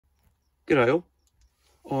G'day all.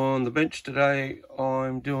 On the bench today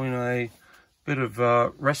I'm doing a bit of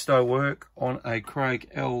resto work on a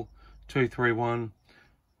Craig L231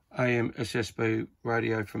 AM SSB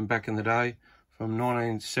radio from back in the day, from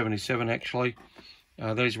 1977 actually.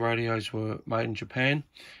 These radios were made in Japan,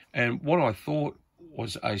 and what I thought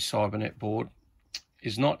was a Cybernet board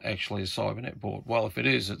is not actually a Cybernet board. Well, if it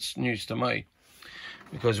is, it's news to me,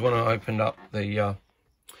 because when I opened up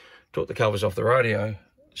took the covers off the radio,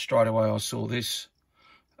 straight away I saw this,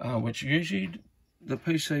 which usually the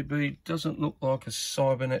PCB doesn't look like a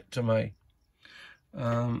Cybernet to me.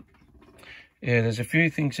 Yeah, there's a few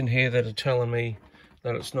things in here that are telling me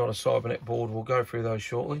that it's not a Cybernet board. We'll go through those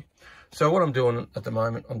shortly. So what I'm doing at the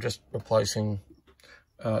moment, I'm just replacing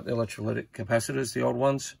the electrolytic capacitors, the old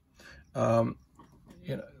ones. You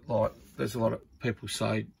know, like there's a lot of people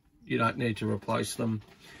say you don't need to replace them.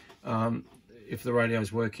 If the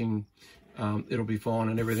radio's working, it'll be fine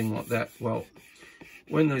and everything like that. Well,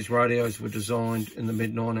 when these radios were designed in the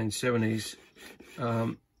mid-1970s,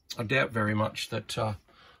 I doubt very much that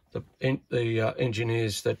the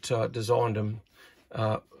engineers that designed them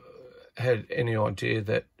had any idea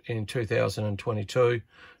that in 2022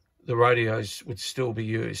 the radios would still be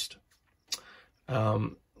used.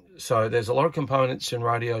 So there's a lot of components in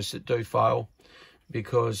radios that do fail,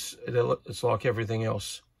 because it's like everything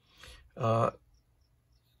else. They're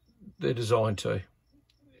designed to.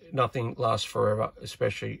 Nothing lasts forever,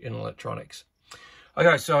 especially in electronics.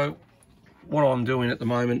 Okay, so what I'm doing at the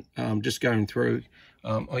moment, just going through,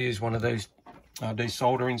 I use one of these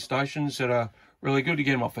desoldering stations that are really good. You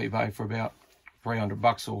get them off eBay for about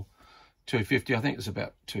 $300 or $250. I think it's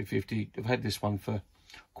about $250. I've had this one for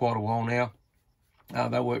quite a while now.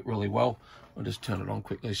 They work really well. I'll just turn it on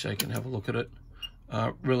quickly so you can have a look at it.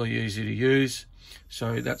 Really easy to use.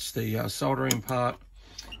 So that's the soldering part,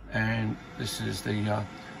 and this is the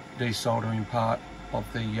desoldering part of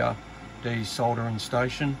the desoldering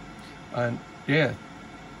station. And yeah,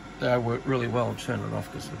 they work really well. I'll turn it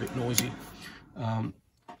off because it's a bit noisy.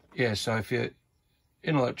 Yeah, so if you're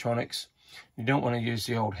in electronics, you don't want to use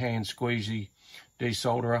the old hand squeezy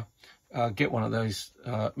desolderer, get one of those.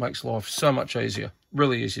 Makes life so much easier.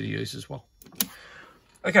 Really easy to use as well.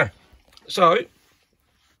 Okay, so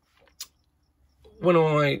when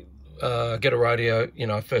I get a radio, you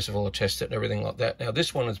know, first of all I test it and everything like that. Now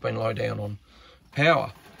this one has been low down on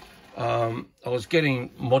power. I was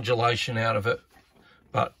getting modulation out of it,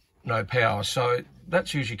 but no power. So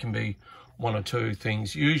that's usually can be one or two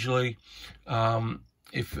things. Usually,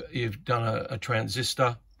 if you've done a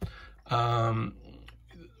transistor,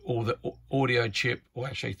 or the audio chip, or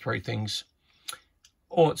actually three things,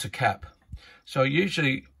 or it's a cap. So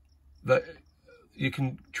usually you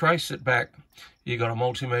can trace it back. You got a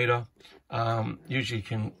multimeter. Usually you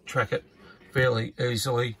can track it fairly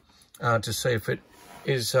easily to see if it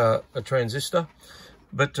is a transistor.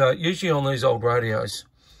 But usually on these old radios,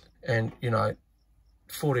 and you know,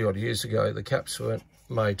 40 odd years ago, the caps weren't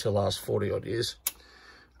made to last 40 odd years.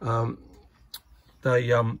 And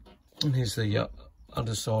here's the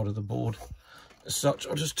underside of the board as such.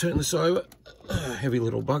 I'll just turn this over. Heavy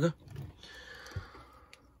little bugger.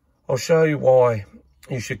 I'll show you why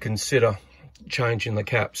you should consider changing the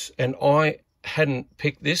caps. And I hadn't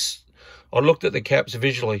picked this. I looked at the caps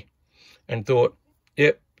visually and thought,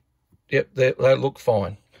 yep, they look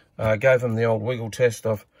fine. Gave them the old wiggle test.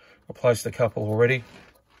 I've replaced a couple already.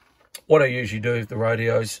 What I usually do with the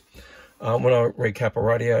radios, when I recap a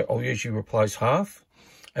radio, I'll usually replace half,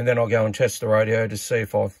 and then I'll go and test the radio to see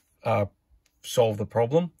if I've solved the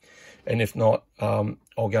problem. And if not,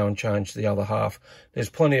 I'll go and change the other half. There's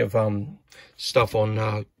plenty of stuff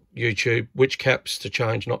on YouTube, which caps to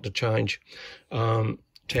change, not to change.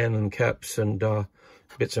 Tandem caps and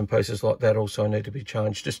bits and pieces like that also need to be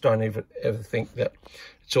changed. Just don't ever think that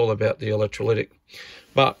it's all about the electrolytic.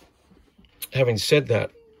 But having said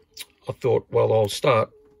that, I thought, well, I'll start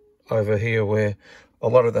over here where a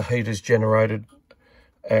lot of the heat is generated.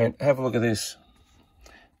 And have a look at this.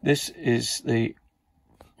 This is the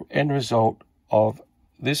end result of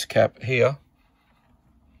this cap here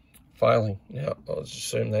failing. Now I'll just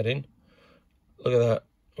zoom that in. Look at that.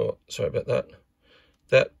 Oh, sorry about that.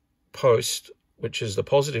 That post, which is the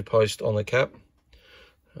positive post on the cap,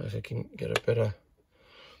 if I can get it better,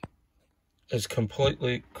 is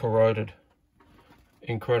completely corroded.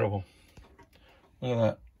 Incredible. Look at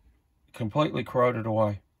that. Completely corroded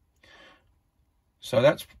away. So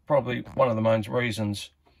that's probably one of the main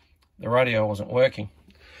reasons the radio wasn't working,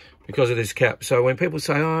 because of this cap. So when people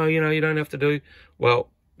say, oh, you know, you don't have to do, well,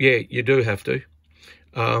 yeah, you do have to.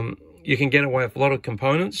 You can get away with a lot of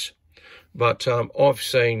components, but I've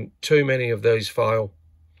seen too many of these fail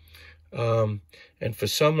And for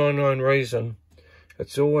some unknown reason,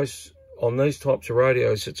 it's always, on these types of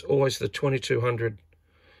radios, it's always the 2200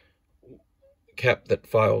 cap that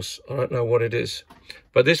fails. I don't know what it is,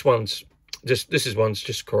 but this one's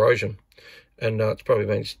just corrosion, and it's probably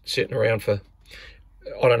been sitting around for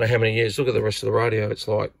I don't know how many years. Look at the rest of the radio, it's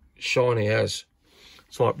like shiny as,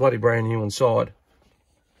 it's like bloody brand new inside.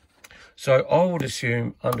 So I would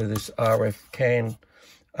assume under this RF can,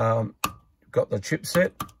 got the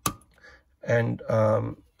chipset, and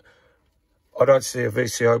I don't see a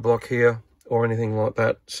VCO block here or anything like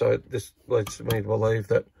that, so this leads me to believe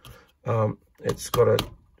that it's got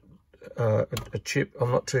a chip.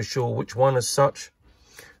 I'm not too sure which one as such.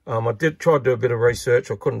 I did try to do a bit of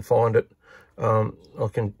research. I couldn't find it. I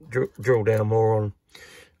can drill down more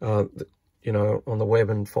on, you know, on the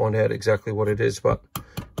web and find out exactly what it is, but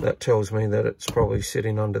that tells me that it's probably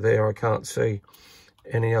sitting under there. I can't see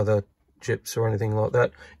any other chips or anything like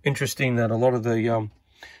that. Interesting that a lot of the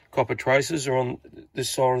copper traces are on this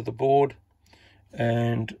side of the board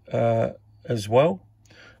and as well.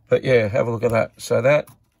 But yeah, have a look at that. So that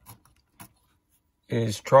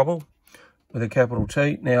is trouble with a capital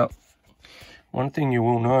T. Now, one thing you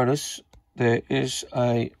will notice, there is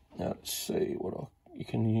a, let's see what you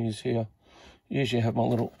can use here. Usually I have my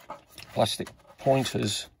little plastic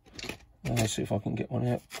pointers. Let's see if I can get one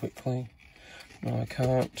out quickly. No, I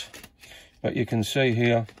can't. But you can see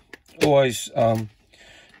here, always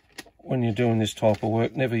when you're doing this type of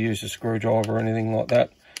work, never use a screwdriver or anything like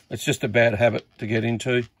that. It's just a bad habit to get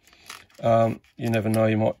into. You never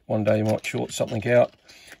know, one day you might short something out.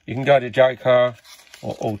 You can go to JCar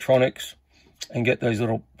or Ultronics and get these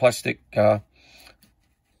little plastic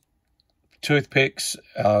toothpicks,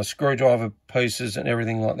 screwdriver pieces and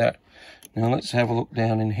everything like that. Now let's have a look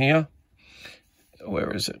down in here.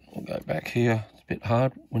 Where is it? We'll go back here. It's a bit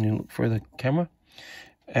hard when you look through the camera.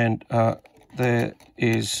 And there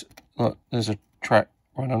is, look, there's a track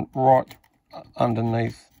running right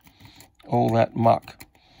underneath all that muck.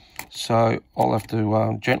 So I'll have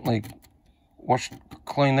to gently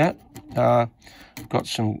clean that. Got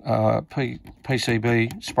some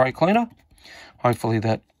PCB spray cleaner. Hopefully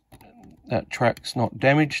that track's not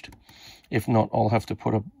damaged. If not, I'll have to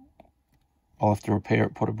repair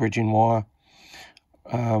it, put a bridging wire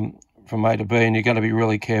from A to B, and you've got to be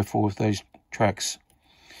really careful with these tracks.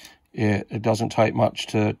 Yeah, it doesn't take much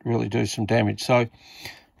to really do some damage. So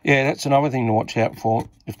yeah, that's another thing to watch out for.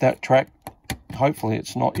 If that track, hopefully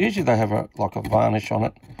it's not, usually they have like a varnish on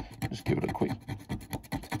it. Just give it a quick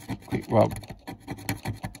rub.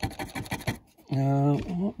 I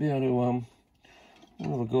might be able to, what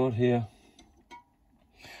have I got here?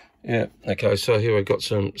 Yeah, okay, so here we've got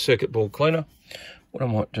some circuit board cleaner. What I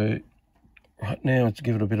might do right now is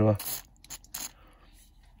give it a bit of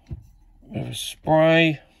a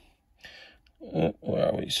spray. Where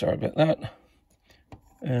are we? Sorry about that.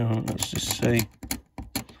 Let's just see.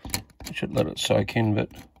 I should let it soak in, but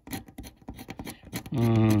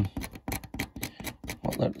might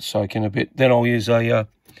let it soak in a bit. Then I'll use a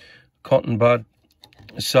cotton bud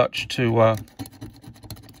as such to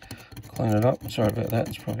clean it up. Sorry about that.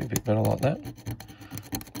 It's probably a bit better like that.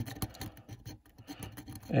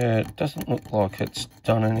 Yeah, it doesn't look like it's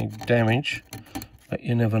done any damage, but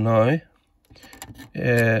you never know.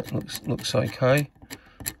 Yeah, it looks okay.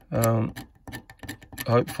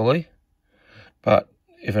 Hopefully, but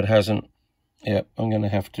if it hasn't, yeah, I'm going to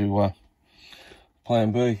have to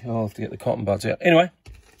plan B. I'll have to get the cotton buds out. Anyway,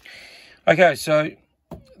 okay, so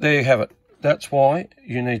there you have it. That's why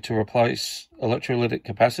you need to replace electrolytic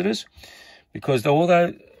capacitors, because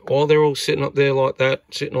although they're all sitting up there like that,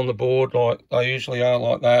 sitting on the board like they usually are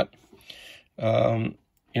like that,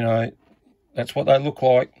 you know, that's what they look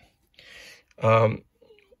like.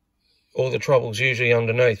 All the trouble's usually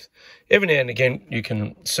underneath. Every now and again you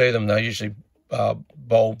can see them. They're usually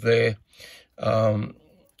bulb there.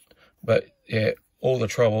 But yeah, all the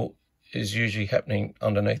trouble is usually happening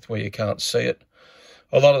underneath where you can't see it.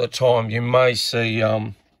 A lot of the time you may see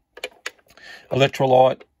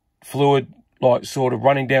electrolyte fluid like sort of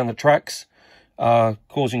running down the tracks,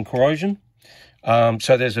 causing corrosion.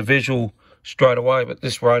 So there's a visual straight away, but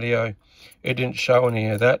this radio, it didn't show any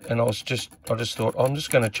of that, and I just thought I'm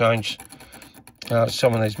just going to change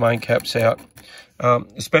some of these main caps out,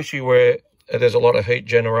 especially where there's a lot of heat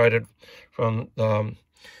generated from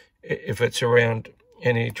if it's around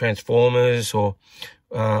any transformers or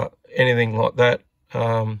anything like that.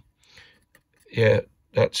 Yeah,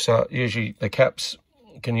 that's usually the caps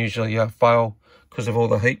can usually fail because of all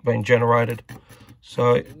the heat being generated.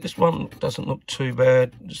 So this one doesn't look too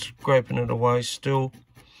bad. Just scraping it away still.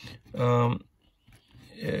 Yeah,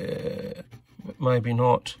 but maybe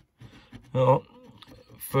not. Well,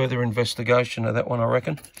 further investigation of that one, I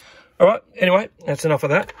reckon. All right, anyway, that's enough of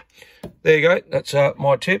that. There you go. That's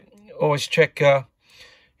my tip. Always check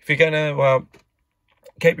if you're going to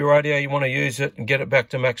keep your radio, you want to use it and get it back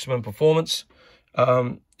to maximum performance.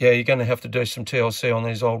 Yeah, you're going to have to do some TLC on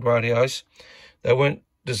these old radios. They weren't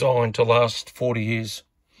designed to last 40 years.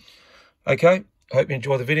 Okay, hope you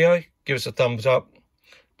enjoy the video. Give us a thumbs up.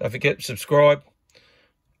 Don't forget to subscribe.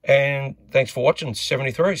 And thanks for watching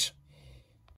 73s.